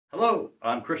Hello,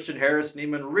 I'm Christian Harris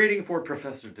Neiman reading for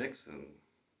Professor Dixon.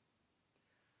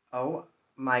 Oh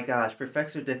my gosh,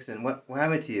 Professor Dixon, what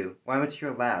happened to you? What happened to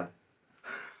your lab?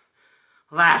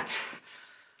 That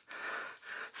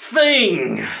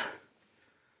thing!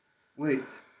 Wait,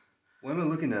 what am I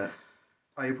looking at?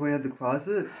 Are you pointing at the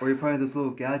closet? Or are you pointing at those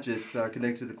little gadgets that are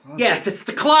connected to the closet? Yes, it's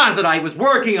the closet I was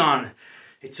working on.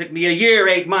 It took me a year,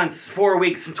 8 months, 4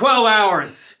 weeks, and 12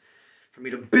 hours for me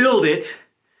to build it.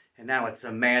 And now it's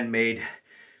a man-made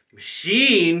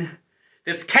machine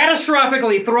that's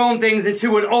catastrophically thrown things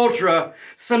into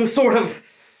some sort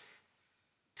of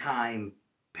time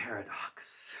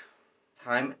paradox.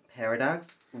 Time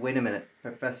paradox? Wait a minute,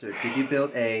 Professor, did you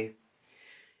build a...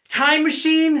 Time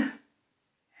machine?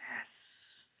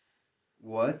 Yes.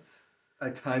 What? A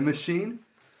time machine?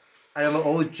 Out of an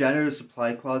old janitor's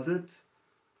supply closet?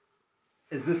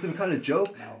 Is this some kind of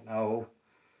joke? No.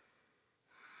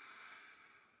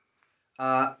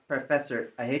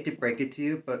 Professor, I hate to break it to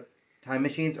you, but time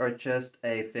machines are just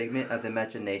a figment of the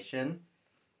imagination.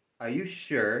 Are you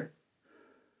sure?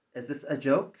 Is this a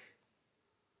joke?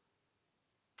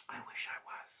 I wish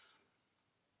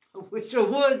I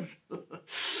was.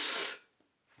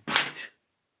 But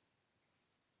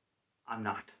I'm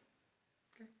not.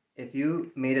 If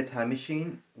you made a time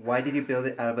machine, why did you build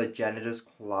it out of a janitor's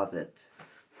closet?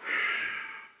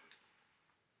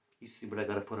 You see what I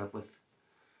gotta put up with?